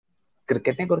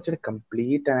ക്രിക്കറ്റിനെ കുറിച്ചൊരു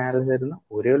complete analysis തരുന്ന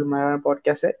ഒരു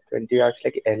പോഡ്കാസ്റ്റ് 20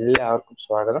 ആഴ്ചയിലേക്ക് എല്ലാവർക്കും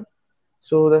സ്വാഗതം.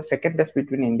 So the second test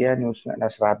between India and New Zealand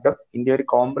has wrapped up. India ഒരു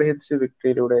കോംപ്രിഹെൻസീവ്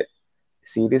വിക്ടറിയിലൂടെ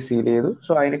സീരീസ് സീൽ ചെയ്തു.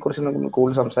 സോ അതിനെക്കുറിച്ച് നമുക്ക്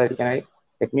കൂടുതൽ സംസാരിക്കാനായി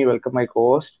let me welcome my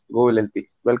cost Gokul LP.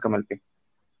 Welcome LP.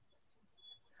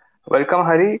 Welcome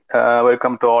Hari,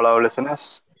 welcome to all our listeners.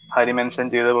 Hari mention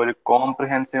ചെയ്ത ഒരു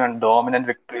comprehensive and dominant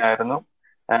victory ആയിരുന്നു.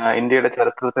 ഇന്ത്യയുടെ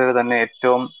ചരിത്രത്തിൽ തന്നെ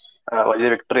ഏറ്റവും വലിയ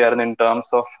വിക്ടറി ആയിരുന്നു in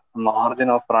terms of margin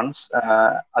of runs.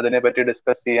 അതിനെപ്പറ്റി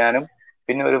ഡിസ്കസ് ചെയ്യാനും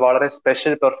പിന്നെ ഒരു വളരെ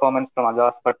special performance from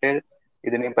Ajaz Patel,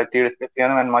 ഇതിനെ പറ്റി ഡിസ്കസ്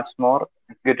ചെയ്യാനും and much more.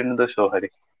 Get in to the show Hari.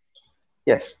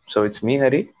 Yes, so it's me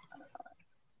Hari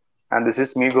and this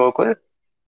is me Gokul.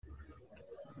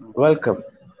 Welcome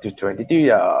to 22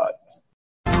 yards.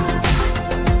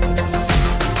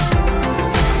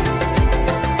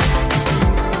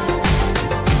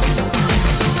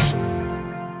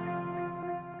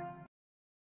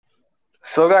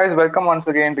 So guys, welcome once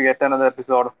again to yet another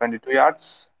episode of 22 Yards.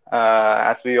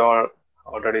 As we all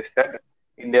already said,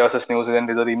 India vs New Zealand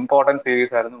is an important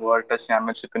series ആയിരുന്നു world test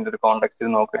ചാമ്പ്യൻഷിപ്പിന്റെ ഒരു കോണ്ടെക്സ്റ്റിൽ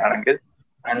നോക്കുകയാണെങ്കിൽ.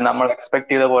 And നമ്മൾ expect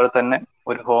ചെയ്ത പോലെ തന്നെ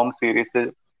ഒരു home series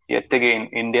yet again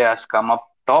India has come up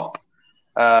top.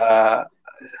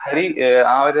 Hari,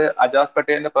 ആ ഒരു അജാസ്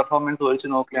പട്ടേലിന്റെ പെർഫോമൻസ്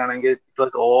ഒഴിച്ച് നോക്കുകയാണെങ്കിൽ it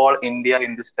was all India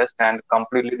in this test and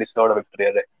completely deserved victory.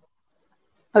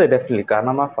 അതെ, ഡെഫിനറ്റ്ലി.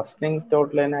 കാരണം ആ first innings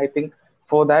total I think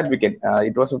for that wicket,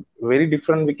 it was a very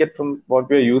different wicket from what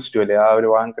we are used to. അല്ലേ, ആ ഒരു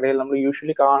വാങ്കഡയിൽ നമ്മൾ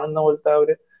usually കാണുന്ന പോലത്തെ ആ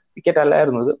ഒരു വിക്കറ്റ്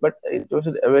അല്ലായിരുന്നു ഇത്. But it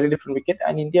was a very different wicket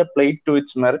and India played to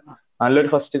its merit.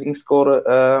 നല്ലൊരു ഫസ്റ്റ് ഇന്നിംഗ്സ് സ്കോർ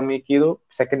മേക്ക് ചെയ്തു.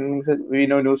 സെക്കൻഡ് ഇന്നിംഗ്സ്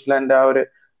ന്യൂസിലാൻഡ് ആ ഒരു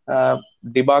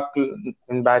ഡിബാക്കിൾ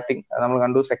ഇൻ ബാറ്റിംഗ് നമ്മൾ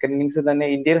കണ്ടു. സെക്കൻഡ് ഇന്നിംഗ്സ് തന്നെ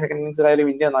ഇന്ത്യയുടെ സെക്കൻഡ്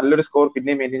ഇന്നിംഗ്സിലായാലും ഇന്ത്യ നല്ലൊരു സ്കോർ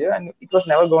പിന്നെയും മെയിൻറ്റെയിൻ ചെയ്തു. And it was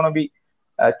never gonna B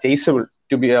ചേസബിൾ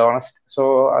to be honest. So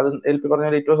അത് എൽപി പറഞ്ഞ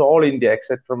പോലെ it was all India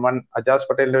except from one Ajaz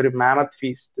പട്ടേലിന്റെ ഒരു മാമത്ത്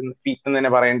ഫീറ്റ് എന്ന് തന്നെ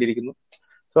പറയേണ്ടിയിരിക്കുന്നു.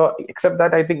 So except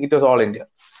that I think it was all India.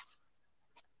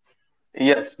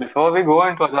 Yes, before we go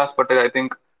in to Ajaz Patel, I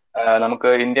think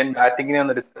നമുക്ക് Indian ബാറ്റിങ്ങിനെ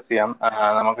ഒന്ന് ഡിസ്കസ് ചെയ്യാം.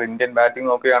 നമുക്ക് ഇന്ത്യൻ ബാറ്റിംഗ്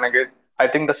നോക്കുകയാണെങ്കിൽ I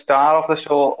think the star of the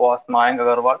show was Mayank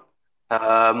Agarwal.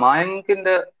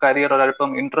 മയങ്കിന്റെ career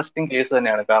ഒരല്പം ഇൻട്രസ്റ്റിംഗ് കേസ്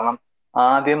തന്നെയാണ്. കാരണം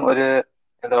ആദ്യം ഒരു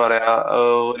എന്താ പറയാ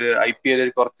ഒരു IPL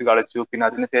കുറച്ച് കളിച്ചു, പിന്നെ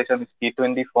അതിനുശേഷം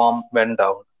T20 ഫോം വെന്റ്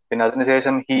ഔട്ട്, പിന്നെ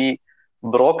അതിനുശേഷം he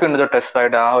broke in the test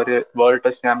side. ആ ഒരു വേൾഡ്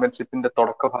ടെസ്റ്റ് ചാമ്പ്യൻഷിപ്പിന്റെ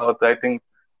തുടക്ക ഭാഗത്ത് ഐ തിങ്ക്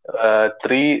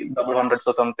 3 double-hundreds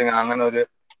സംതിങ് അങ്ങനെ ഒരു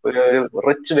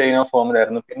റിച്ച് വെയിൻ ഓഫ്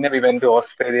ഫോമിലായിരുന്നു. പിന്നെ വി വെന്റ് ടു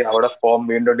ഓസ്ട്രേലിയ, അവിടെ ഫോം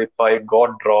വീണ്ടും ഡിപ്പായി,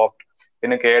 ഗോട്ട് ഡ്രോപ്ഡ്.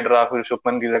 പിന്നെ രാഹുൽ,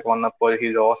 ശുഭ്മൻ ഗില്ലൊക്കെ വന്നപ്പോൾ ഹി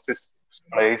ലോസ്റ്റ് ഹിസ്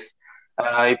പ്ലേസ്.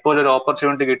 ഇപ്പോൾ ഒരു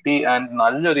ഓപ്പർച്യൂണിറ്റി കിട്ടി ആൻഡ്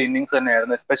നല്ലൊരു ഇന്നിങ്സ്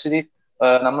തന്നെയായിരുന്നു. എസ്പെഷ്യലി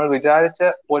നമ്മൾ വിചാരിച്ച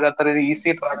പോലെ അത്ര ഒരു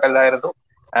ഈസി ട്രാക്ക് അല്ലായിരുന്നു.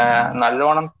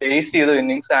 നല്ലോണം പേസ് ചെയ്തു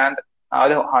ഇന്നിങ്സ് ആൻഡ് ആ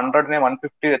ഒരു 100-നെ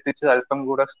 150 എത്തിച്ച് അല്പം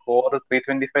കൂടെ സ്കോർ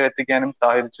 325 എത്തിക്കാനും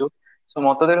സാധിച്ചു. സോ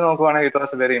മൊത്തത്തിൽ നോക്കുവാണെങ്കിൽ it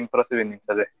was a very impressive innings.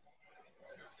 അതെ,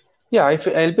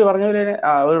 എൽപി പറഞ്ഞ പോലെ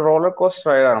ഒരു റോളർ കോസ്റ്റർ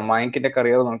റൈഡാണ് മയങ്കിന്റെ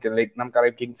കരിയർ നോക്കിയത്. ലൈക്ക്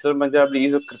നമുക്കറിയാം Kings Punjab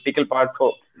is a critical part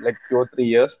for like 2 or 3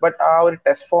 years. But ആ ഒരു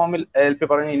ടെസ്റ്റ് ഫോമിൽ എൽപി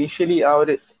പറഞ്ഞ ഇനിഷ്യലി ആ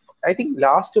ഒരു ഐ തിങ്ക്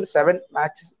ലാസ്റ്റ് ഒരു 7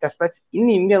 matches test match in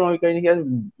India നോക്കിക്കഴിഞ്ഞാൽ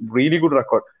റിയലി ഗുഡ്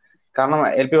റെക്കോർഡ്. കാരണം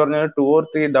എൽപി പറഞ്ഞ 2 or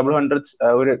 3 double-hundreds,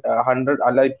 ഒരു 100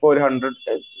 അല്ല ഇപ്പൊ ഒരു 100,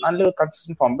 നല്ലൊരു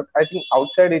consistent form. But I think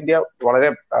outside India വളരെ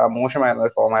മോശമായിരുന്ന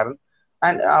ഒരു ഫോമായിരുന്നു.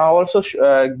 And also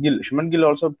Shubman Gill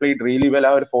also played really well.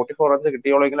 ആ ഒരു 44 runs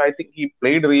കിട്ടിയോളെങ്കിൽ I think he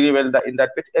played really well in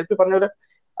that pitch. LP പറഞ്ഞ പോലെ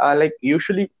ലൈക്ക്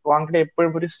യൂഷ്വലി വാങ്കഡെ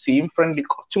എപ്പോഴും ഒരു സീം ഫ്രണ്ട്ലി,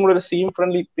 കുറച്ചും കൂടെ ഒരു seam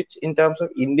friendly pitch in terms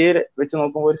of ഇന്ത്യയിൽ വെച്ച്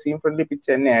നോക്കുമ്പോൾ ഒരു സീം ഫ്രണ്ട്ലി പിച്ച്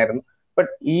തന്നെയായിരുന്നു.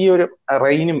 ബട്ട് ഈ ഒരു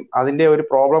റെയിനും അതിന്റെ ഒരു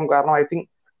പ്രോബ്ലം കാരണം ഐ തിങ്ക്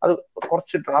അത്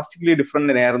കുറച്ച് ഡ്രാസ്റ്റിക്കലി ഡിഫറെന്റ്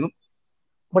തന്നെയായിരുന്നു.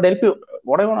 But LP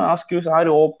what I want to ask you, ആ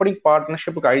ഒരു ഓപ്പണിംഗ്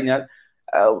പാർട്ട്ണർഷിപ്പ് കഴിഞ്ഞാൽ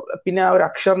പിന്നെ ആ ഒരു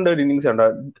അക്ഷറിന്റെ ഒരു ഇന്നിങ്സ് ഉണ്ട്.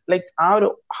 ലൈക്ക് ആ ഒരു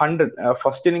 100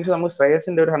 ഫസ്റ്റ് ഇന്നിങ്സ് നമ്മൾ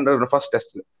ശ്രേയസിന്റെ ഒരു 100 ഉണ്ട് ഫസ്റ്റ്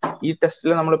ടെസ്റ്റിൽ. ഈ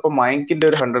ടെസ്റ്റിൽ നമ്മളിപ്പോ മയങ്കിന്റെ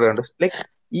ഒരു 100 ഉണ്ട്. ലൈക്ക്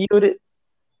ഈ ഒരു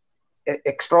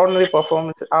എക്സ്ട്രോർഡിനറി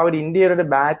പെർഫോമൻസ് ആ ഒരു ഇന്ത്യയുടെ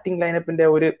ബാറ്റിംഗ് ലൈനപ്പിന്റെ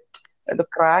ഒരു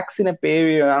ക്രാക്സിനെ പേവ്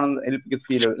ചെയ്യുകയാണെന്ന് എനിക്ക്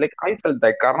ഫീൽ ചെയ്തു. Like I felt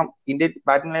that. കാരണം ഇന്ത്യൻ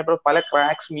ബാറ്റിംഗ് ലൈനപ്പിൽ പല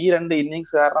ക്രാക്സും ഈ 2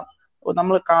 ഇന്നിങ്സ് കാരണം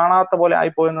നമ്മൾ കാണാത്ത പോലെ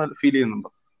ആയിപ്പോയെന്ന് ഫീൽ ചെയ്യുന്നുണ്ടോ?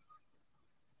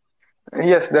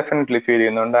 യെസ്, ഡെഫിനറ്റ്ലി ഫീൽ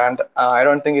ചെയ്യുന്നുണ്ട്. And I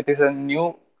don't think it is a new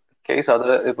case. അത്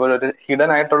ഇപ്പോൾ ഒരു ഹിഡൻ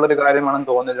ആയിട്ടുള്ള ഒരു കാര്യമാണെന്ന്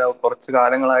തോന്നുന്നില്ല. കുറച്ച്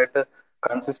കാലങ്ങളായിട്ട്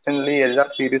കൺസിസ്റ്റന്റ്ലി എല്ലാ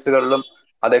സീരീസുകളിലും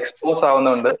അത് എക്സ്പോസ്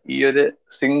ആവുന്നുണ്ട്. ഈ ഒരു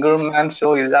സിംഗിൾ മാൻ ഷോ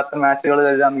ഇല്ലാത്ത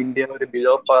മാച്ചുകളിലെല്ലാം ഇന്ത്യ ഒരു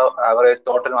ബിലോ ആവറേജ്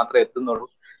ടോട്ടൽ മാത്രമേ എത്തുന്നുള്ളൂ.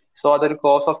 സോ അതൊരു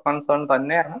കോസ് ഓഫ് കൺസേൺ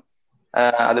തന്നെയാണ്.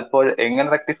 അതിപ്പോൾ എങ്ങനെ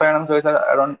റെക്ടിഫൈ ചെയ്യണം എന്ന് ചോദിച്ചാൽ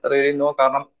ഐ ഡോണ്ട് റിയലി നോ.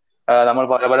 കാരണം നമ്മൾ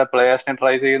പല പല പ്ലേയേഴ്സിനെ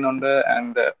ട്രൈ ചെയ്യുന്നുണ്ട്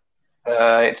and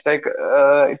it's like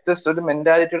it's just ഒരു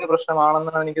മെന്റാലിറ്റിയുടെ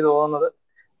പ്രശ്നമാണെന്നാണ് എനിക്ക് തോന്നുന്നത്.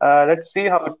 Let see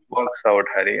how it works out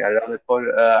Hari. അല്ലാതെ ഇപ്പോൾ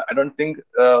ഐ ഡോണ്ട് തിങ്ക്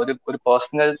ഒരു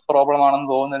പേഴ്സണൽ പ്രോബ്ലം ആണെന്ന്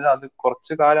തോന്നുന്നില്ല. അത്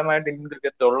കുറച്ചു കാലമായിട്ട് ഇന്ത്യൻ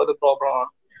ക്രിക്കറ്റ് ഉള്ളൊരു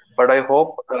പ്രോബ്ലമാണ്. but I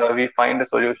hope we find a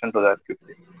solution to that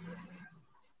quickly.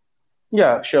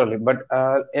 Yeah, surely. But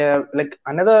like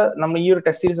another നമ്മൾ ഈ ഒരു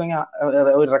ടെസ്റ്റ് സീരീസ്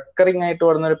ഒരു റെക്കറിംഗ് ആയിട്ട്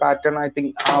വരുന്ന ഒരു പാറ്റേൺ ഐ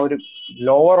തിങ്ക് ആ ഒരു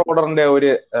ലോവർ ഓർഡറിന്റെ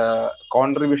ഒരു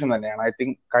കോൺട്രിബ്യൂഷൻ തന്നെയാണ്. ഐ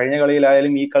തിങ്ക് കഴിഞ്ഞ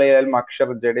കളിയിലായാലും ഈ കളിയിലായാലും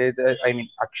അക്ഷർ, ജഡേജ, ഐ മീൻ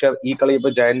അക്ഷർ, ഈ കളി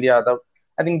ഇപ്പൊ Jayant Yadav,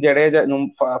 I think Jadeja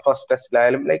first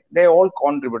ടെസ്റ്റിലായാലും like they all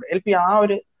contribute. LP ആ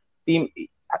ഒരു team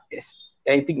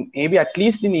I think maybe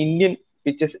at least in Indian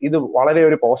pitches ഇത് വളരെ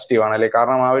ഒരു പോസിറ്റീവ് ആണ് അല്ലെ.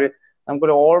 കാരണം ആ ഒരു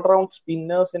നമുക്കൊരു ഓൾറൗണ്ട്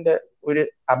സ്പിന്നേഴ്സിന്റെ ഒരു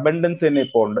അബണ്ടൻസ് തന്നെ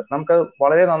ഇപ്പോൾ ഉണ്ട്. നമുക്കത്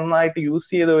വളരെ നന്നായിട്ട് യൂസ്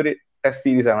ചെയ്ത ഒരു ടെസ്റ്റ്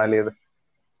സീരീസ് ആണ് അല്ലേ ഇത്?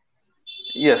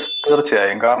 യെസ്,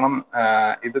 തീർച്ചയായും. കാരണം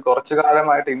ഇത് കുറച്ചു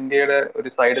കാലമായിട്ട് ഇന്ത്യയുടെ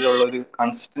ഒരു സൈഡിലുള്ള ഒരു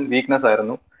കൺസിസ്റ്റന്റ് വീക്ക്നെസ്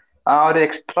ആയിരുന്നു. ആ ഒരു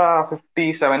എക്സ്ട്രാ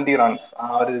 50-70 റൺസ് ആ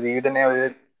ഒരു ലീഡിനെ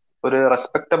ഒരു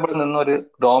റെസ്പെക്ടബിൾ നിന്നൊരു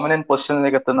ഡോമിനന്റ്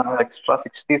പൊസിഷനിലേക്ക് എത്തുന്ന എക്സ്ട്രാ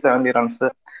 60-70 റൺസ്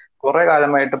കുറെ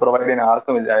കാലമായിട്ട് പ്രൊവൈഡ് ചെയ്യാൻ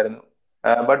ആർക്കും ഇല്ലായിരുന്നു.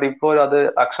 ബട്ട് ഇപ്പോൾ അത്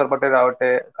അക്ഷർ പട്ടേൽ ആവട്ടെ,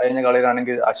 കഴിഞ്ഞ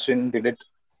കളിയിലാണെങ്കിൽ Ashwin did it,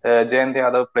 Jayant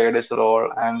Yadav played his role,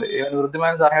 and even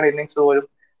Wriddhiman സാഹയുടെ ഇന്നിങ്സ് പോലും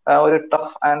ഒരു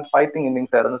ടഫ് ആൻഡ് ഫൈറ്റിംഗ്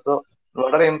ഇന്നിങ്സ് ആയിരുന്നു. സോ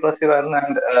വളരെ ഇംപ്രസീവ് ആയിരുന്നു.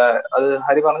 ആൻഡ് അത്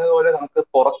ഹരി പറഞ്ഞതുപോലെ നമുക്ക്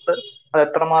പുറത്ത് അത്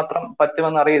എത്രമാത്രം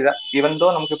പറ്റുമെന്ന് അറിയില്ല. ഈവൻ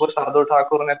ദോ നമുക്കിപ്പോൾ ഷാർദുൽ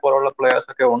ഠാക്കൂറിനെ പോലുള്ള പ്ലേയേഴ്സ്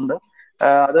ഒക്കെ ഉണ്ട്.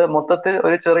 അത് മൊത്തത്തിൽ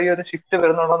ഒരു ചെറിയൊരു ഷിഫ്റ്റ്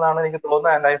വരുന്നുണ്ടെന്നാണ് എനിക്ക്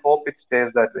തോന്നുന്നത്. And I hope it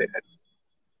stays that way.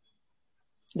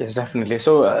 Yes, definitely.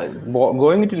 So,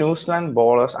 going into New Zealand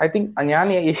bowlers, I think ഞാൻ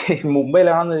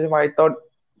മുംബൈയിലാണെന്ന് വെച്ചാൽ I thought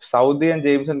Southee and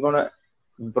Jameson gonna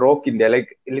broke India, like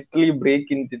literally break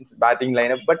Indians batting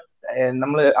lineup. But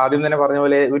നമ്മൾ ആദ്യം തന്നെ പറഞ്ഞ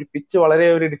പോലെ ഒരു pitch വളരെ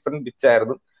ഒരു ഡിഫറെന്റ് പിച്ച്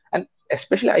ആയിരുന്നു. ആൻഡ്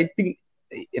എസ്പെഷ്യലി ഐ തിങ്ക്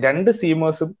രണ്ട്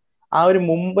സീമേഴ്സും ആ ഒരു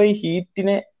മുംബൈ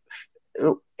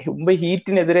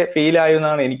ഹീറ്റിനെതിരെ ഫെയിൽ ആയി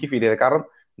എന്നാണ് എനിക്ക് ഫീൽ ചെയ്തത്. കാരണം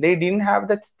they didn't have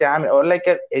that stamina or like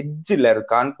an edge ഇല്ലായിരുന്നു.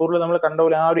 കാൺപൂരിൽ നമ്മൾ കണ്ട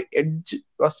പോലെ ആ ഒരു edge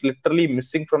was literally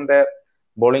missing from the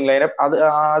bowling lineup.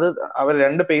 അത് അവർ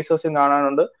രണ്ട് പേസേഴ്സും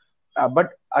കാണാനുണ്ട്.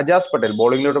 ബട്ട് അജാസ് പട്ടേൽ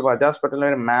ബോളിംഗിലോട്ട് അജാസ് പട്ടേലിന്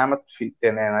ഒരു മാമത്ത് ഫീറ്റ്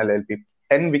തന്നെയാണ്.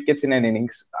 10 wickets in an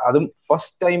innings, അതും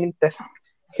first time in test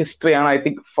history ആണ്. ഐ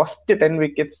തിങ്ക് ഫസ്റ്റ് 10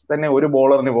 wickets തന്നെ ഒരു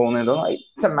ബോളറിന് പോകുന്നത്.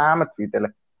 ഇറ്റ്സ് എ മാമത്ത് ഫീറ്റ്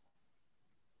അല്ലേ?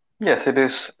 Yes, it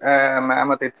is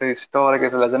mammoth. It's historic,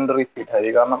 it's legendary feat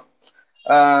Hari. കാരണം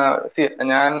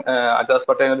ഞാൻ അജാസ്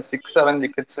പട്ടേൽ ഒരു 6-7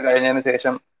 വിക്കറ്റ്സ് കഴിഞ്ഞതിന്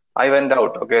ശേഷം I went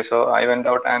out. Okay, so I went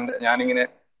out and ഞാനിങ്ങനെ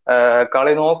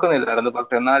കളി നോക്കുന്നില്ലായിരുന്നു.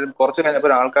 പക്ഷെ എന്നാലും കുറച്ച്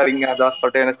കഴിഞ്ഞപ്പോൾ ആൾക്കാർ ഇങ്ങനെ അജാസ്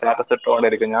പട്ടേലിന്റെ സ്റ്റാറ്റസ്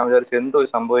ഇട്ടുകൊണ്ടിരിക്കും. ഞാൻ വിചാരിച്ചു എന്തോ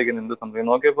സംഭവിക്കുന്നു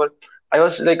നോക്കിയപ്പോൾ ഐ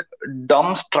വാസ് ലൈക്ക് ഡം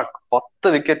സ്ട്രക്ക്.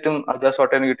 10 വിക്കറ്റും അജാസ്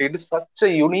പട്ടേലിന് കിട്ടി. It such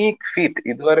a unique feat.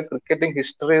 ഇതുവരെ ക്രിക്കറ്റിംഗ്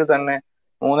ഹിസ്റ്ററിയിൽ തന്നെ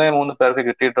 3 പേർക്ക്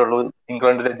കിട്ടിയിട്ടുള്ളൂ.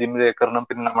 ഇംഗ്ലണ്ടിലെ ജിം ലേക്കറിനും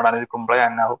പിന്നെ നമ്മുടെ അനിൽ കുംബ്ലെ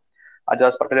അന്നാവും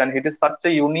Ajaz Patel. And it is such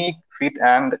a unique feat.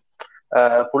 And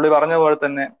പുള്ളി പറഞ്ഞ പോലെ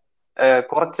തന്നെ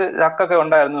കുറച്ച് ലക്കൊക്കെ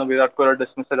ഉണ്ടായിരുന്നു. വിരാട് കോഹ്ലി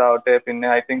ഡിസ്മിസൽ ആവട്ടെ, പിന്നെ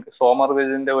ഐ തിങ്ക്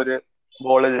സോമർവില്ലിന്റെ ഒരു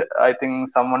ബോളിൽ I think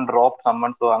someone drop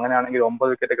someone. So അങ്ങനെയാണെങ്കിൽ 9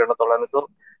 വിക്കറ്റ് കിട്ടത്തുള്ളായിരുന്നു. സോ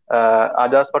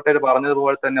അജാസ് പട്ടേൽ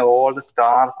പറഞ്ഞതുപോലെ തന്നെ all the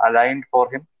stars aligned for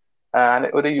him.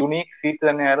 ഒരു യുണീക് ഫീറ്റ്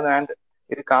തന്നെയായിരുന്നു. ആൻഡ്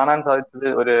ഇത് കാണാൻ സാധിച്ചത്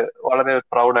ഒരു വളരെ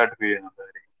പ്രൗഡായിട്ട് ഫീൽ ചെയ്യുന്നുണ്ട്.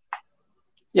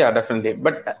 യാ, ഡെഫിനറ്റ്ലി.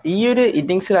 ബട്ട് ഈ ഒരു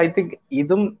ഇന്നിങ്സിൽ ഐ തിങ്ക്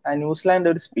ഇതും ന്യൂസിലാൻഡ്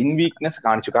ഒരു സ്പിൻ വീക്ക്നെസ്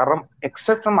കാണിച്ചു. കാരണം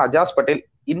except from Ajaz Patel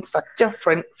in such a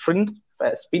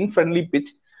spin friendly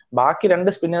pitch, ബാക്കി രണ്ട്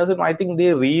സ്പിന്നേഴ്സും I think they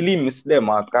really miss the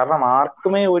mark. കാരണം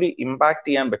ആർക്കുമേ ഒരു ഇമ്പാക്ട്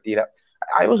ചെയ്യാൻ പറ്റിയില്ല.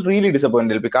 I was really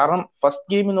disappointed. കാരണം ഫസ്റ്റ്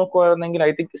ഗെയിം നോക്കുകയാണെങ്കിൽ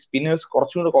ഐ തിങ്ക് സ്പിന്നേഴ്സ്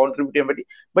കുറച്ചും കൂടി കോൺട്രിബ്യൂട്ട് ചെയ്യാൻ പറ്റി.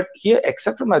 But here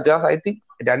except from Ajaz I think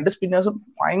രണ്ട് സ്പിന്നേഴ്സും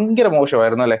ഭയങ്കര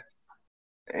മോശമായിരുന്നു അല്ലെ?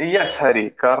 യെസ് ഹരി.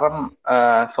 കാരണം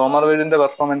സോമർവീലിന്റെ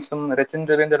പെർഫോമൻസും രച്ചിൻ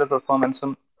രവീന്ദ്രയുടെ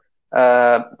പെർഫോമൻസും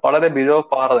വളരെ ബിലോ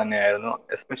പാർ തന്നെയായിരുന്നു.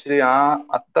 എസ്പെഷ്യലി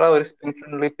അത്ര ഒരു സ്പിൻ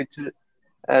ഫ്രണ്ട്ലി പിച്ചിൽ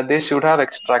they should have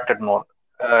extracted more.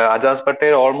 Ajaz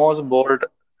Patel almost bowled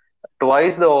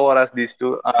twice the over as these two.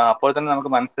 അപ്പോൾ തന്നെ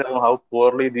നമുക്ക് മനസ്സിലാവും how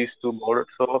poorly these two bowled.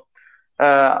 So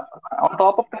on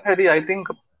top of the Hari I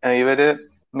think ഇവര്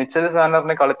മിച്ചൽ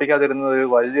സാൻഡറിനെ കളിപ്പിക്കാതിരുന്നത്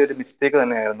വലിയൊരു മിസ്റ്റേക്ക്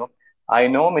തന്നെയായിരുന്നു. ഐ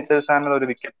നോ മിച്ചൽ സാൻഡർ ഒരു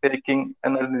വിക്കറ്റ് ടേക്കിംഗ്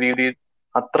എന്ന രീതിയിൽ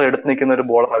അത്ര എടുത്തു നിൽക്കുന്ന ഒരു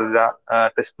ബോളർ അല്ല,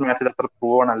 ടെസ്റ്റ് മാച്ചിൽ അത്ര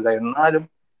പ്രൂവൺ അല്ല. എന്നാലും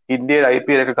ഇന്ത്യയിൽ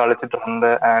IPL ഒക്കെ കളിച്ചിട്ടുണ്ട്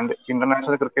ആൻഡ്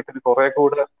ഇന്റർനാഷണൽ ക്രിക്കറ്റിൽ കുറെ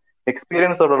കൂടെ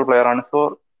എക്സ്പീരിയൻസ് ഉള്ള ഒരു പ്ലെയർ ആണ്. സോ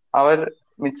അവർ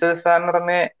മിച്ചൽ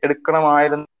സാൻഡറിനെ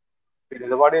എടുക്കണമായിരുന്നു.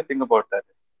 ഒരുപാട് തിങ്ക് അബൌട്ട്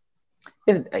ദാറ്റ്.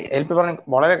 എൽപി പറഞ്ഞ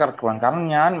വളരെ കറക്റ്റ് ആണ്. കാരണം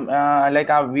ഞാൻ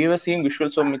like we were seeing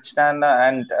visuals of Mitch Santner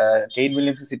and Kane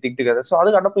Williamson sitting together. So അത്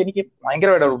കണ്ടപ്പോൾ എനിക്ക്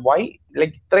ഭയങ്കരമായിട്ട് വൈ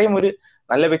ലൈക്ക് ഇത്രയും ഒരു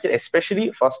നല്ല പിച്ച്, എസ്പെഷ്യലി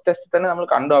ഫസ്റ്റ് ടെസ്റ്റ് തന്നെ നമ്മൾ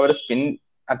കണ്ടു അവരുടെ സ്പിൻ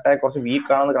അറ്റാക്ക് കുറച്ച്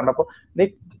വീക്ക് ആണെന്ന് കണ്ടപ്പോൾ they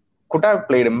could have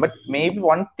played. But maybe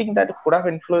one thing that could have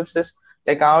influences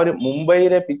like ആ ഒരു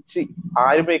മുംബൈയിലെ പിച്ച്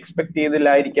ആരും എക്സ്പെക്ട്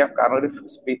ചെയ്തില്ലായിരിക്കാം. കാരണം ഒരു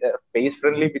സ്പേസ്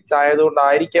ഫ്രണ്ട്ലി പിച്ച്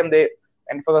ആയതുകൊണ്ടായിരിക്കാം they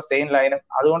and for the same lineup.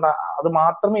 അതുകൊണ്ട് അത്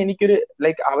മാത്രമേ എനിക്കൊരു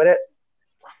ലൈക്ക് അവരെ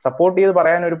സപ്പോർട്ട് ചെയ്ത്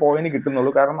പറയാൻ ഒരു പോയിന്റ്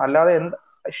കിട്ടുന്നുള്ളൂ. കാരണം അല്ലാതെ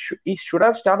ഈ should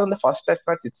have start on the first test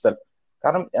match itself.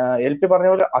 കാരണം LP പറഞ്ഞ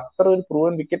പോലെ അത്ര ഒരു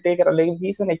പ്രൂവൻ വിക്കറ്റ് ടേക്കർ അല്ലെങ്കിൽ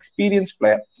he's an experience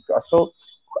player. So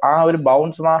ആ ഒരു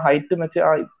ബൗൺസും ആ ഹൈറ്റും വെച്ച്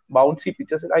ആ bouncy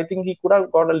pitches I think he could have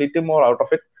got a little more out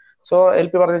of it. So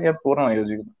LP പറഞ്ഞത് ഞാൻ പൂർണ്ണമായി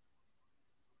യോജിക്കുന്നു.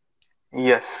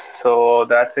 Yes, so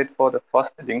that's it for the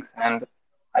first innings. And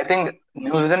I think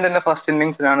New Zealand in the first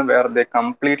innings ran where they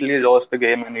completely lost the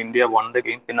game and India won the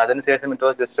game. In other session, it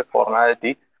was just a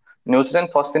formality. New Zealand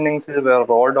first innings were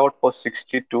rolled out for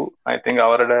 62. I think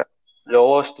our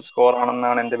lowest score on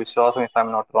the Vishwasam, if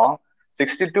I'm not wrong.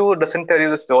 62 doesn't tell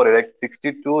you the story. Like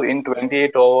 62 in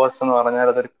 28 overs എന്ന് പറഞ്ഞാൽ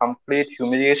അതൊരു complete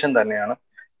humiliation തന്നെയാണ്.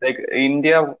 Like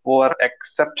India were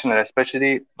exceptional,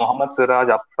 especially Mohammad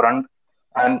Siraj up front.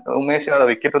 And Umesh Yadav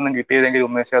wicket ഒന്നും കിട്ടിയതെങ്കിൽ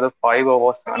Umesh Yadav 5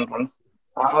 overs 7 runs.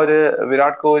 ആ ഒരു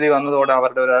വിരാട് കോഹ്ലി വന്നതോടെ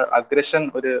അവരുടെ ഒരു അഗ്രഷൻ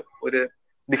ഒരു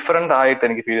ഡിഫറെന്റ് ആയിട്ട്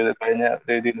എനിക്ക് ഫീൽ ചെയ്തു കഴിഞ്ഞ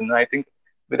രീതിയിൽ നിന്ന്. ഐ തിങ്ക്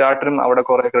വിരാട്ടിനും അവിടെ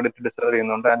കുറെ ക്രെഡിറ്റ് ഡിസേർവ്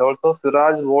ചെയ്യുന്നുണ്ട്. And also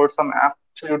Siraj bowled some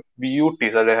absolute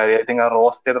beauties അല്ലേ ഹരി. ഐ തിങ്ക് ആ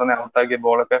റോസ് ചെയ്തറിനെ ഔട്ടാക്കിയ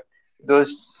ബോളൊക്കെ it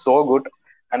was so good.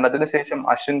 And അതിനുശേഷം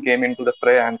Ashwin came in to the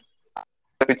fray and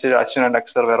pitch Ashwin and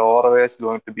Akshar were always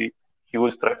going to be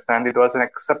huge threats and it was an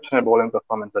exceptional bowling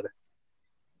performance അല്ലേ.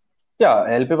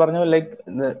 LP പറഞ്ഞു like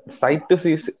site to see,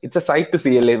 it's A site to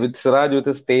see അല്ലേ വിത്ത് Siraj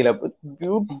with his tail up.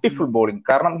 Beautiful bowling.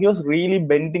 കാരണം he was really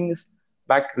bending his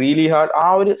back really hard. ആ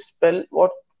ഒരു spell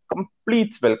what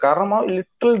complete spell. കാരണം ആ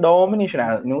little domination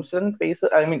ആണ് New Zealand pace,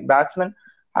 I mean batsman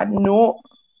had no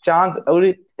chance. ഒരു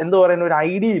എന്താ പറയുന്ന ഒരു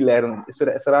ഐഡിയ ഇല്ലായിരുന്നു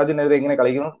സിറാജിനെതിരെ എങ്ങനെ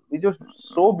കളിക്കുന്നു. It was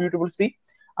so beautiful see.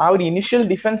 ആ ഒരു ഇനിഷ്യൽ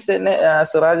ഡിഫൻസ് തന്നെ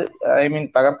സിറാജ് ഐ മീൻ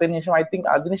തകർത്തതിന് ശേഷം ഐ തിങ്ക്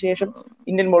അതിനുശേഷം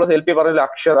ഇന്ത്യൻ ബോളേഴ്സ് LP പറഞ്ഞ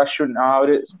അക്ഷർ, അശ്വിൻ, ആ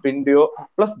ഒരു സ്പിൻഡിയോ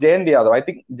plus Jayant Yadav. I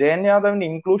think Jayant യാദവിന്റെ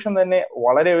ഇൻക്ലൂഷൻ തന്നെ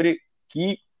വളരെ ഒരു key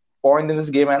point in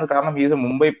this game ആയിരുന്നു. കാരണം he's A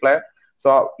Mumbai player. So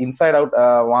inside out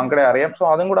Wankhede അറിയാം. സോ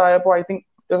അതും കൂടെ ആയപ്പോൾ I think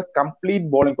it was a complete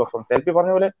bowling performance. LP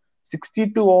പറഞ്ഞ പോലെ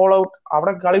 62 ഓൾ ഔട്ട്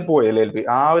അവിടെ കളി പോയല്ലേ LP.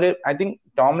 ആ ഒരു ഐ തിങ്ക്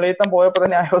ടോം ലേത്തം പോയപ്പോൾ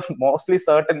തന്നെ ഐ വാസ് മോസ്റ്റ്ലി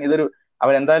സർട്ടൻ ഇതൊരു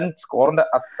അവരെന്തായാലും സ്കോറിന്റെ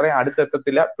അത്രയും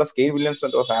അടുത്തെത്തത്തില്ല. Plus Kane Williamson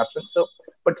was absent. So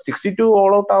but 62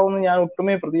 all out ആവുമെന്ന് ഞാൻ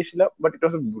ഒട്ടുമേ പ്രതീക്ഷിച്ചില്ല. But it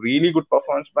was a really good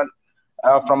performance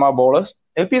from അവർ bowlers.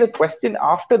 LP the question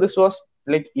after this was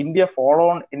like India follow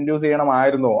on induce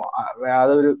ചെയ്യണമായിരുന്നോ,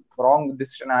 അതൊരു റോങ്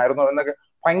ഡിസിഷൻ ആയിരുന്നോ എന്നൊക്കെ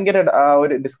ഭയങ്കര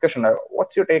ഒരു discussion.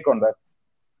 What's your take on that?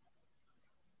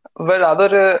 Well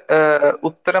അതൊരു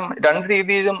ഉത്തരം രണ്ട്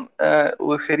രീതിയിലും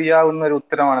ശരിയാവുന്ന ഒരു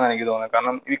ഉത്തരമാണെന്ന് എനിക്ക് തോന്നുന്നത്.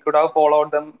 കാരണം we could have follow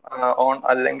them on,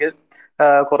 അല്ലെങ്കിൽ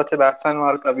കുറച്ച്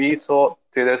ബാറ്റ്സ്മാൻമാർക്ക് V so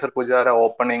Cheteshwar Pujara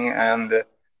opening and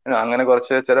അങ്ങനെ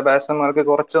കുറച്ച് ചില ബാറ്റ്സ്മാൻമാർക്ക്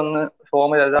കുറച്ചൊന്ന്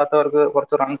ഫോമിൽ അല്ലാത്തവർക്ക്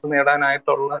കുറച്ച് റൺസ്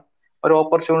നേടാനായിട്ടുള്ള ഒരു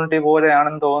ഓപ്പർച്യൂണിറ്റി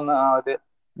പോലെയാണെന്ന് തോന്നുന്ന ആ ഒരു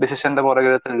ഡിസിഷന്റെ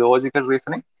പുറകിലത്തെ ലോജിക്കൽ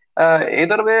റീസണിങ്.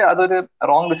 ഏതർ വേ അതൊരു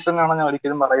റോങ് ഡിസിഷൻ ആണെന്ന് ഞാൻ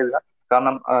ഒരിക്കലും പറയില്ല.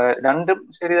 കാരണം രണ്ടും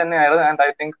ശരി തന്നെയായിരുന്നു. And I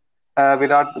think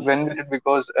Virat when വിറ്റ്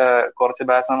ബിക്കോസ് കുറച്ച്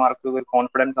ബാറ്റ്സ്മാൻമാർക്ക് ഒരു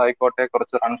കോൺഫിഡൻസ് ആയിക്കോട്ടെ,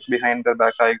 കുറച്ച് റൺസ് ബിഹൈൻഡ് ദ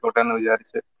ബാക്ക് ആയിക്കോട്ടെ എന്ന്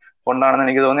വിചാരിച്ച് കൊണ്ടാണെന്ന്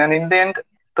എനിക്ക് തോന്നി. And India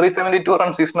 372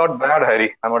 runs is not bad Hari,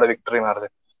 നമ്മുടെ വിക്ടറി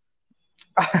മാർജിൻ.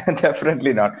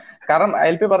 Definitely not. കാരണം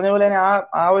LP പറഞ്ഞ പോലെ തന്നെ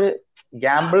ആ ഒരു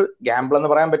ഗാമ്പിൾ എന്ന്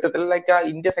പറയാൻ പറ്റത്തില്ല. ലൈക്ക് ആ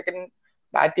ഇന്ത്യ സെക്കൻഡ്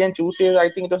ബാറ്റ് ചെയ്യാൻ ചൂസ് ചെയ്ത് I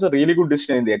think it was a really good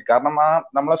decision India. കാരണം ആ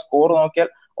നമ്മളെ സ്കോർ നോക്കിയാൽ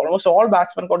almost all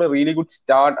batsman coat really good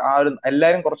start. ആ ഒരു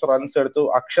എല്ലാവരും കുറച്ച് റൺസ് എടുത്തു.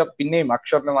 പിന്നെയും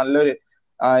അക്ഷറിന് നല്ലൊരു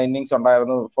ഇന്നിങ്സ്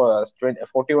ഉണ്ടായിരുന്നു.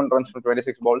 41 runs four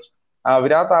 26 balls.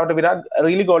 Virat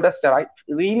really got A star. I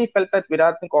really felt that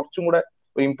വിരാട്ടിന് കുറച്ചും കൂടെ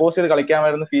ഇമ്പോസ് ചെയ്ത്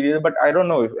കളിക്കാമായിരുന്നു ഫീൽ ചെയ്ത്. ബട്ട് ഐ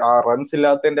ഡോണ്ട് നോ, ആ റൺസ്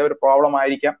ഇല്ലാത്തതിന്റെ ഒരു പ്രോബ്ലം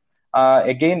ആയിരിക്കാം.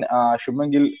 അഗെയിൻ ശുഭ്മൻ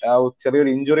ഗിൽ ചെറിയൊരു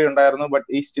ഇഞ്ചുറി ഉണ്ടായിരുന്നു. ബട്ട്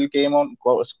ഈ still came on,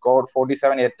 score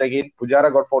 47 yet again. Pujara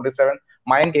got 47.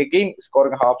 Mayank again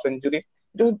scoring half century.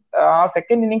 ആ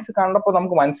സെക്കൻഡ് ഇന്നിങ്സ് കണ്ടപ്പോൾ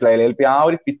നമുക്ക് മനസ്സിലായില്ലേ LP ആ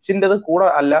ഒരു പിച്ചിന്റെത് കൂടെ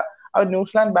അല്ല, ആ ഒരു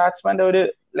ന്യൂസിലാൻഡ് ബാറ്റ്സ്മാന്റെ ഒരു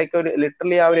ലൈക്ക് ഒരു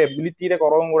ലിറ്ററലി ആ ഒരു എബിലിറ്റിയുടെ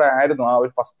കുറവും കൂടെ ആയിരുന്നു ആ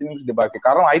ഒരു ഫസ്റ്റ് ഇന്നിങ്സ് ഡിബാക്കി.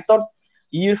 കാരണം ഐ തോട്ട്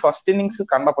ഈ ഒരു ഫസ്റ്റ് ഇന്നിങ്സ്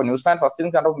കണ്ടപ്പോൾ, ന്യൂസിലാൻഡ് ഫസ്റ്റ്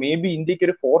ഇന്നിങ്സ് കണ്ടപ്പോൾ മേ ബി ഇന്ത്യക്ക്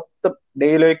ഒരു ഫോർത്ത്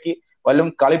ഡേയിലേക്ക് വല്ലതും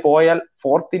കളി പോയാൽ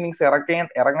ഫോർത്ത് ഇന്നിങ്സ്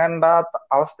ഇറങ്ങേണ്ടാത്ത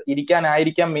അവസ്ഥ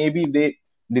ഇരിക്കാനായിരിക്കാം maybe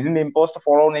didn't impose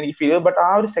follow എന്ന് എനിക്ക് ഫീൽ ചെയ്തു. ബട്ട് ആ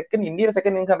ഒരു ഇന്ത്യയുടെ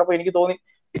സെക്കൻഡ് ഇന്നിങ്സ് കണ്ടപ്പോൾ എനിക്ക് തോന്നി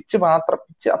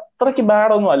പിച്ച് അത്രയ്ക്ക്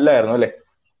ബാഡ് ഒന്നും അല്ലായിരുന്നു അല്ലെ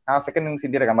ആ സെക്കൻഡ് ഇന്നിങ്സ്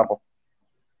ഇന്ത്യയുടെ കണ്ടപ്പോൾ.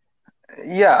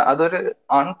 അതൊരു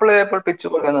അൺപ്ലേയബിൾ പിച്ച്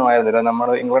പോലെ ഒന്നും ആയിരുന്നില്ല. നമ്മൾ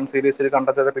ഇംഗ്ലണ്ട് സീരീസിൽ കണ്ട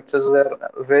ചില pitches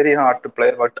very hard to play.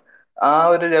 But ആ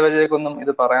ഒരു ലെവലിലേക്കൊന്നും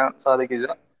ഇത് പറയാൻ സാധിക്കില്ല.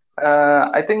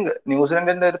 ഐ തിങ്ക്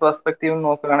ന്യൂസിലൻഡിന്റെ ഒരു പെർസ്പെക്റ്റീവ്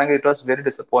നോക്കുകയാണെങ്കിൽ it was very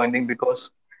disappointing because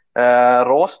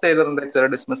Ross ടൈലറിന്റെ ചില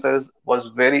dismissals was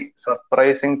very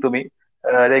surprising to me.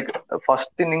 Like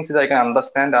first ഇന്നിങ്സിൽ ഐ ക്യാൻ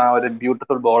അണ്ടർസ്റ്റാൻഡ് ആ ഒരു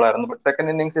ബ്യൂട്ടിഫുൾ ബോൾ ആയിരുന്നു. ബട്ട്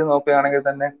സെക്കൻഡ് ഇന്നിങ്സിൽ നോക്കുകയാണെങ്കിൽ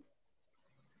തന്നെ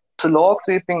സ്ലോ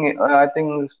സ്വീപ്പിംഗ്. ഐ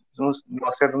തിങ്ക്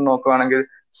നോക്കുകയാണെങ്കിൽ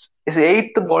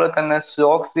എയ്ത്ത് ബോളിൽ തന്നെ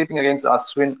slow sweeping against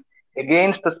Ashwin,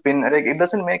 against the spin. Like it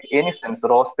doesn't make any sense.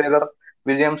 Ross Taylor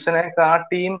വില്യംസിനെ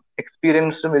കാട്ടിയും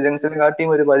എക്സ്പീരിയൻസും വില്യംസിനെ കാട്ടിയും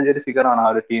ഒരു വലിയൊരു ഫിഗറാണ് ആ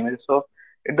ഒരു ടീമിൽ. So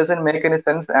it doesn't make any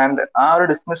sense. And ആ ഒരു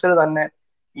ഡിസ്മിസൽ തന്നെ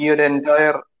ഈ ഒരു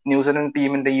എൻറ്റയർ ന്യൂസിലൻഡ്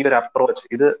ടീമിന്റെ ഈ ഒരു അപ്രോച്ച്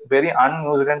ഇത് വെരി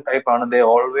അൺന്യൂസിലൻഡ് ടൈപ്പ് ആണ്. They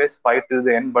always fight to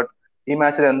the end. But ഈ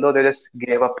മാച്ചിൽ എന്തോ ദേ ജസ്റ്റ്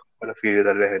ഗേവ് അപ്പ് പോലെ ഫീൽ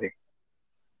ചെയ്തല്ലേ ഹരി?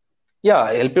 യാ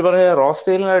LP പറഞ്ഞ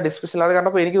റോസ്റ്റൈലിന്റെ ഡിസ്കഷൻ അത്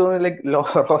കണ്ടപ്പോൾ എനിക്ക് തോന്നി ലൈക്ക്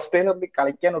റോസ്റ്റൈൽ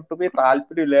കളിക്കാൻ ഒട്ടുമേ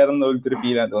താല്പര്യമില്ലായിരുന്നു ഒരു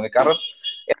ഫീൽ ആണ് തോന്നി. കാരണം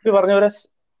LP പറഞ്ഞ പോലെ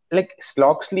ലൈക്ക്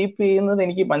സ്ലോക്ക് സ്ലീപ്പ് ചെയ്യുന്നത്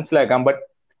എനിക്ക് മനസ്സിലാക്കാം, ബട്ട്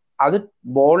അത്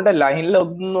ബോളിന്റെ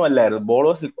ലൈനിലൊന്നും അല്ലായിരുന്നു. ബോൾ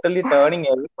വാസ് ലിറ്ററലി ടേണിംഗ്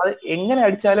ആയിരുന്നു. അത് എങ്ങനെ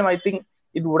അടിച്ചാലും I think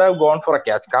it would have gone for a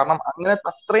catch. കാരണം അങ്ങനെ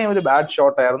അത്രയും ഒരു ബാഡ്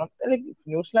ഷോട്ട് ആയിരുന്നു. ലൈക്ക്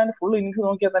ന്യൂസിലാൻഡ് ഫുൾ ഇന്നിങ്സ്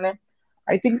നോക്കിയാൽ തന്നെ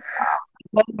ഐ തിങ്ക്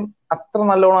അത്ര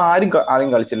നല്ലോണം ആരും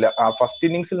കളിച്ചില്ല. ഫസ്റ്റ്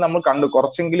ഇന്നിങ്സിൽ നമ്മൾ കണ്ടു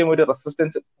കുറച്ചെങ്കിലും ഒരു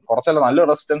റെസിസ്റ്റൻസ്, കുറച്ചല്ല നല്ലൊരു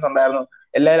റെസിസ്റ്റൻസ് ഉണ്ടായിരുന്നു.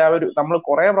 എല്ലാവരും നമ്മൾ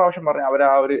കുറെ പ്രാവശ്യം പറഞ്ഞു അവർ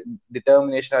ആ ഒരു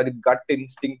ഡിറ്റർമിനേഷൻ, ആ ഒരു gut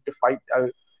instinct to fight,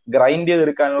 grind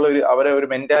ചെയ്തെടുക്കാനുള്ള അവരെ ഒരു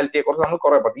മെന്റാലിറ്റിയെ കുറിച്ച് നമ്മൾ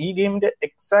കുറെ പറഞ്ഞു. ഈ ഗെയിമിന്റെ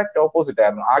എക്സാക്ട് ഓപ്പോസിറ്റ്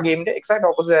ആയിരുന്നു. ആ ഗെയിമിന്റെ എക്സാക്ട്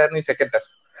ഓപ്പോസിറ്റ് ആയിരുന്നു ഈ second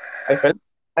test. I felt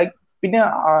like പിന്നെ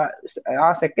ആ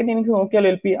സെക്കൻഡ് ഇന്നിങ്സ് നോക്കിയാൽ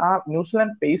LP ആ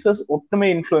ന്യൂസിലാൻഡ് പേസേഴ്സ് ഒട്ടുമേ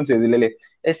ഇൻഫ്ലുവൻസ് ചെയ്തില്ല അല്ലേ.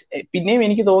 പിന്നെയും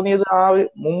എനിക്ക് തോന്നിയത് ആ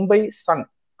മുംബൈ സൺ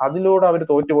അതിലൂടെ അവർ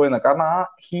തോറ്റുപോയെന്ന്. കാരണം ആ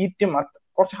ഹീറ്റും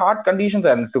കുറച്ച് ഹാർഡ് കണ്ടീഷൻസ്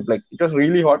ആയിരുന്നു to play. It was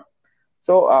really hot.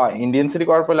 So ഇന്ത്യൻസിന്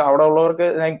കുഴപ്പമില്ല, അവിടെ ഉള്ളവർക്ക്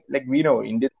ലൈക്ക് വി നോ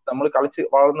ഇന്ത്യൻ നമ്മൾ കളിച്ച്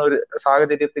വളർന്ന ഒരു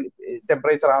സാഹചര്യത്തിൽ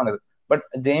ടെമ്പറേച്ചർ ആണിത്. ബട്ട്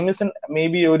ജെയിമിസൺ മേ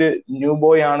ബി ഒരു ന്യൂ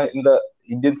ബോയ് ആണ് ഇൻ ദ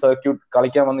ഇന്ത്യൻ സർക്യൂട്ട്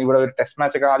കളിക്കാൻ വന്ന് ഇവിടെ ഒരു ടെസ്റ്റ്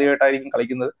മാച്ച് ഒക്കെ ആദ്യമായിട്ടായിരിക്കും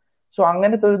കളിക്കുന്നത്. സോ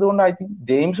അങ്ങനത്തെ ഒരു ഇതുകൊണ്ട് ഐ തിങ്ക്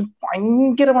ജെയിംസ്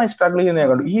ഭയങ്കരമായി സ്ട്രഗിൾ ചെയ്യുന്ന ഞാൻ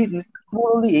കണ്ടു ഈ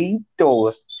 8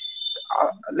 overs.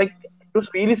 Like it was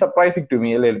really surprising to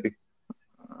me അല്ലേ LP?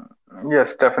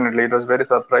 Yes, definitely it was very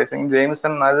surprising.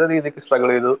 Jamieson നല്ല രീതിക്ക് സ്ട്രഗിൾ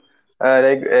ചെയ്തു.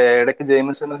 ലൈക്ക് ഇടയ്ക്ക്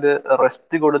ജെയിംസൺ ഒരു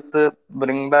റെസ്റ്റ് കൊടുത്ത്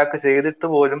ബ്രിങ് ബാക്ക് ചെയ്തിട്ട്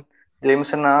പോലും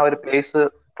ജെയിംസൺ ആ ഒരു പേസ്,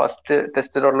 ഫസ്റ്റ്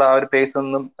ടെസ്റ്റിലുള്ള ആ ഒരു പേസ്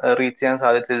ഒന്നും റീച്ച് ചെയ്യാൻ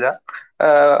സാധിച്ചില്ല.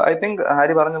 ഐ തിങ്ക്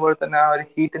ഹാരി പറഞ്ഞ പോലെ തന്നെ ആ ഒരു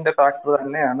ഹീറ്റിന്റെ ഫാക്ടർ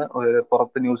തന്നെയാണ്.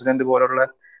 പുറത്ത് ന്യൂസിലൻഡ് പോലുള്ള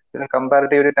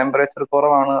കമ്പാരിറ്റീവ്ലി ടെമ്പറേച്ചർ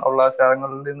കുറവാണ് ഉള്ള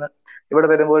സ്ഥലങ്ങളിൽ നിന്ന് ഇവിടെ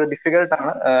വരുമ്പോൾ ഡിഫിക്കൽട്ട്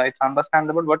ആണ്. It's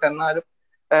understandable. ബട്ട് എന്നാലും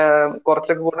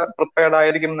കുറച്ചൊക്കെ കൂടെ പ്രിപ്പയർഡ്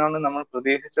ആയിരിക്കും എന്നാണ് നമ്മൾ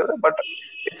പ്രതീക്ഷിച്ചത്. But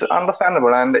it's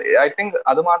understandable. And I think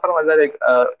അത് മാത്രമല്ല, ലൈക്ക്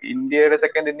ഇന്ത്യയുടെ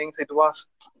second innings it was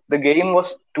the game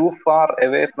was too far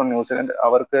away from New Zealand.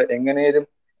 അവർക്ക് എങ്ങനെയും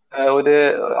ഒരു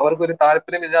അവർക്കൊരു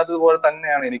താല്പര്യമില്ലാത്തതുപോലെ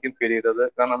തന്നെയാണ് എനിക്കും ഫീൽ ചെയ്തത്.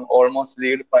 കാരണം almost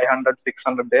lead 500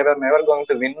 600 they were never going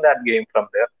to win that game from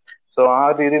there. So ആ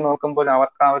രീതി നോക്കുമ്പോൾ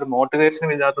അവർക്ക് ആ ഒരു മോട്ടിവേഷനും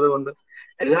ഇല്ലാത്തത് കൊണ്ട്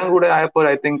എല്ലാം കൂടെ ആയപ്പോൾ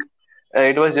I think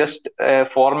it was just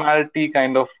formality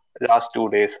kind of last 2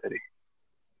 days വരെ.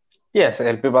 യെസ്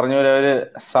LP പറഞ്ഞ പോലെ ഒരു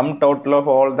sum total of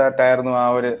all that ആയിരുന്നു ആ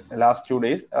ഒരു last 2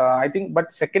 days. I think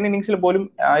but second ഇന്നിങ്സിൽ പോലും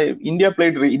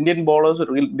Indian bowlers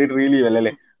did really well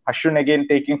അല്ലേ. Ashwin again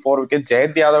taking 4 wickets,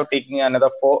 Jayant Yadav taking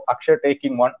another 4, Axar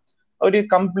taking 1. ഒരു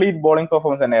കംപ്ലീറ്റ് ബോളിംഗ്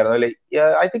പെർഫോമൻസ് തന്നെയായിരുന്നു അല്ലെ.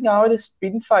 ഐ തിങ്ക് ആ ഒരു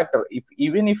spin factor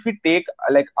even if you take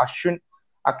like Ashwin,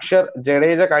 Axar,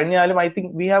 Jadeja കഴിഞ്ഞാലും ഐ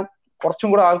തിങ്ക് വി ഹാവ് കുറച്ചും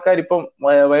കൂടെ ആൾക്കാർ ഇപ്പം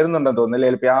വരുന്നുണ്ടെന്ന് തോന്നുന്നു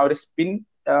LP. ആ ഒരു സ്പിൻ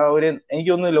ഒരു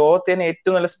എനിക്ക് തോന്നുന്നു ലോകത്തെ തന്നെ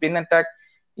ഏറ്റവും നല്ല സ്പിൻ അറ്റാക്ക്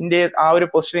ഇന്ത്യ ആ ഒരു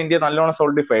പൊസിഷൻ ഇന്ത്യ നല്ലോണം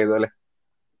സോൾഡിഫൈ ചെയ്തു അല്ലെ.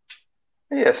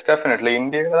 യെസ്, ഡെഫിനറ്റ്ലി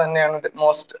ഇന്ത്യയുടെ തന്നെയാണ്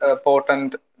മോസ്റ്റ്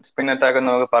പോർട്ടന്റ് സ്പിൻ അറ്റാക്ക്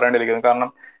എന്ന് നമുക്ക് പറയേണ്ടിയിരിക്കുന്നത്.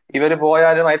 കാരണം ഇവർ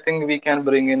പോയാലും I think we can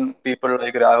bring in people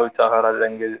like Rahul Chahar,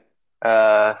 അല്ലെങ്കിൽ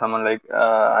സമൺ ലൈക്ക്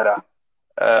ആരാ,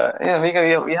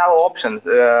 വി ഹാവ് ഓപ്ഷൻസ്.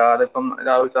 അതിപ്പം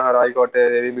രാഹുൽ ചഹർ ആയിക്കോട്ടെ,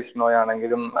 രവി ബിഷ്ണോയ്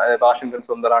ആണെങ്കിലും വാഷിംഗ്ടൺ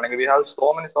സുന്ദർ ആണെങ്കിലും we have so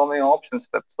many options.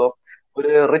 So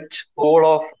ഒരു റിച്ച് പൂൾ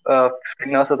ഓഫ്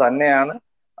സ്പിന്നേഴ്സ് തന്നെയാണ്.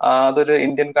 അതൊരു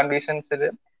ഇന്ത്യൻ കണ്ടീഷൻസിൽ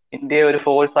ഇന്ത്യയെ ഒരു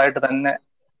ഫോഴ്സ് ആയിട്ട് തന്നെ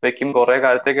വെക്കും കുറെ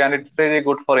കാലത്തേക്ക്. And it's very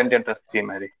good for Indian test team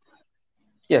ആയി.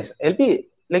 യെസ് LP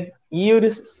ലൈക്ക് ഈ ഒരു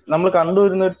നമ്മൾ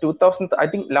കണ്ടുവരുന്ന 2000 I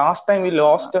think last time we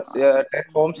lost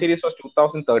home series was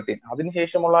 2013.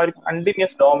 അതിനുശേഷമുള്ള ഒരു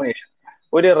കണ്ടിന്യൂസ് ഡോമിനേഷൻ,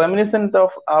 ഒരു റെമിനിസെന്റ്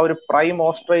ഓഫ് ആ ഒരു പ്രൈം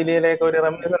ഓസ്ട്രേലിയയിലേക്ക് ഒരു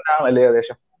റെമിനിസെന്റ് ആണല്ലേ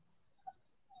ഏകദേശം.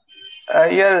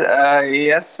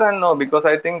 Yes and no, because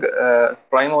I think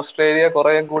prime Australia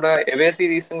കുറെ കൂടെ എവേ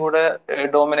സീരീസും കൂടെ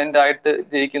ഡോമിനന്റ് ആയിട്ട്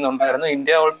ജയിക്കുന്നുണ്ടായിരുന്നു.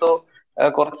 ഇന്ത്യ ഓൾസോ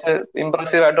കുറച്ച്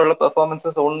ഇംപ്രസീവ് ആയിട്ടുള്ള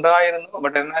പെർഫോമൻസസ് ഉണ്ടായിരുന്നു.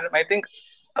 ബട്ട് എന്നാലും I think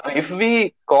if we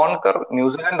conquer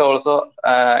New Zealand also,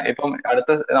 ഇപ്പം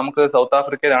അടുത്ത് നമുക്ക് south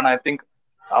ആഫ്രിക്കയിലാണ്. I think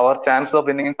our chance of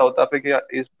winning south Africa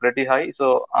is very high. So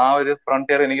ആ ഒരു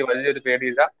ഫ്രണ്ടിയർ എനിക്ക് വലിയൊരു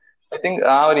പേടിയില്ല. ഐ തിങ്ക്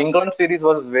ആ ഒരു England series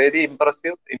was very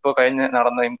impressive, ഇപ്പൊ കഴിഞ്ഞ്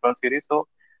നടന്ന ഇംഗ്ലണ്ട് സീരീസ്. സോ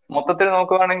മൊത്തത്തിൽ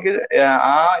നോക്കുകയാണെങ്കിൽ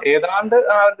ആ ഏതാണ്ട്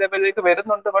ആ ലെവലിലേക്ക്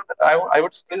വരുന്നുണ്ട്. But I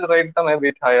would still rate them a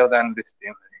bit higher than this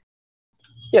team.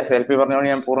 Yes LP പറഞ്ഞോട്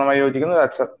ഞാൻ പൂർണ്ണമായി യോജിക്കുന്നു.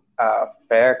 That's A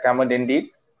fair comment indeed.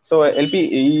 So LP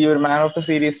ഈ ഒരു മാൻ ഓഫ് ദ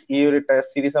സീരീസ്, ഈ ഒരു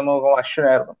ടെസ്റ്റ് സീരീസ് നമുക്ക് അശ്വിൻ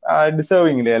ആയിരുന്നു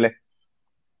ഡിസേർവിംഗ് അല്ലേ.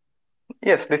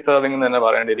 യെസ്, ഡിസേർവിംഗ് എന്ന് തന്നെ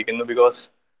പറയേണ്ടിയിരിക്കുന്നു. ബിക്കോസ്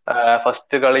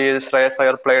ഫസ്റ്റ് കളിയിൽ Shreyas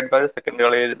Iyer played well, second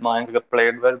കളിയിൽ Mayank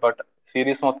played well. But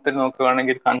series മൊത്തത്തിൽ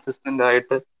നോക്കുകയാണെങ്കിൽ കൺസിസ്റ്റന്റ്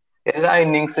ആയിട്ട് എല്ലാ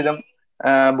ഇന്നിങ്സിലും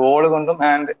ബോൾ കൊണ്ടും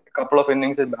and couple of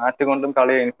innings bat കൊണ്ടും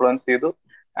കളിയെ ഇൻഫ്ലുവൻസ് ചെയ്തു.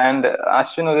 ആൻഡ്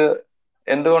അശ്വിൻ ഒരു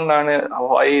എന്തുകൊണ്ടാണ്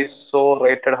why is so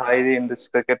rated highly in this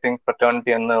cricketing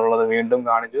fraternity എന്നുള്ളത് വീണ്ടും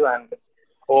കാണിച്ചു. And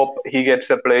hope he gets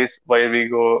a place while we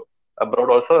go abroad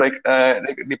also. Like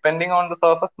depending on the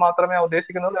surface മാത്രമേ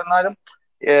ഉദ്ദേശിക്കുന്നുള്ളൂ. എന്നാലും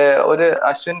ഒരു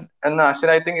അശ്വിൻ അശ്വിൻ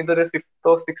ഐ തിങ്ക് ഇതൊരു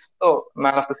ഫിഫ്തോ സിക്സ്തോ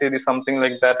man of the series something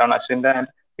like that ആണ് അശ്വിന്റെ. And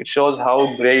it shows how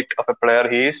great of a player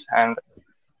he is. And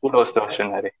kudos to Ashwin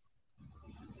Hari.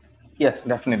 Yes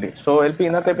definitely. So LP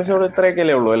ഇന്നത്തെ episode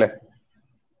ഇത്രയൊക്കെയല്ലേ ഉള്ളൂ അല്ലേ?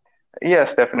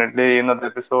 യെസ് ഡെഫിനറ്റ്ലി ഇന്നത്തെ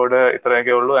എപ്പിസോഡ്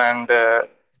ഇത്രയൊക്കെ ഉള്ളൂ. ആൻഡ്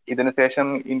ഇതിന് ശേഷം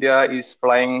India is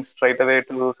flying straight away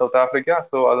to South Africa.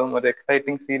 So അതും ഒരു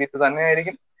എക്സൈറ്റിംഗ് സീരീസ്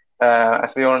തന്നെയായിരിക്കും.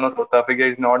 As we all know, South Africa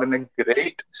is not in a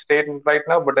great state right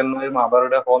now, but എന്നാലും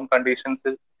അവരുടെ ഹോം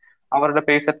കണ്ടീഷൻസ് അവരുടെ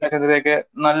പേസ് അറ്റാക്കിനെതിരെയൊക്കെ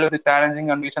നല്ലൊരു ചാലഞ്ചിങ്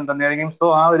കണ്ടീഷൻ തന്നെയായിരിക്കും. So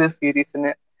ആ ഒരു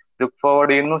സീരീസിന് ലുക്ക്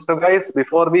ഫോർവേഡ് ചെയ്യുന്നു. So guys,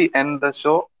 before we end the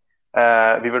show,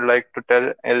 we would like to tell,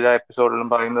 എല്ലാ എപ്പിസോഡിലും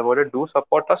പറയുന്ന പോലെ ഡു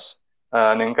സപ്പോർട്ട് അസ്.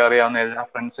 നിങ്ങൾക്ക് അറിയാവുന്ന എല്ലാ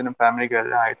ഫ്രണ്ട്സിനും ഫാമിലിക്കും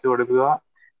എല്ലാം അയച്ചു കൊടുക്കുക.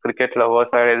 ക്രിക്കറ്റ്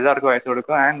ലവേഴ്സ് ആയ എല്ലാവർക്കും അയച്ചു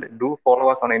കൊടുക്കുക. And do follow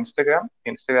us on Instagram.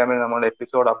 ഇൻസ്റ്റഗ്രാമിൽ നമ്മൾ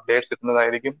എപ്പിസോഡ് അപ്ഡേറ്റ്സ്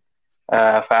ഇടുന്നതായിരിക്കും.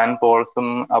 ഫാൻ പോൾസും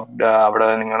അവിടെ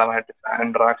നിങ്ങളുമായിട്ട് ഫാൻ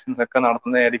ഇന്ററാക്ഷൻസ് ഒക്കെ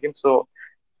നടത്തുന്നതായിരിക്കും. സോ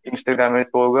ഇൻസ്റ്റഗ്രാമിൽ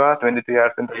പോവുക, 23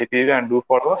 hours റേറ്റ് ചെയ്യുക, and do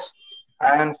follow us.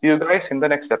 And see you guys in the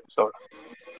next episode.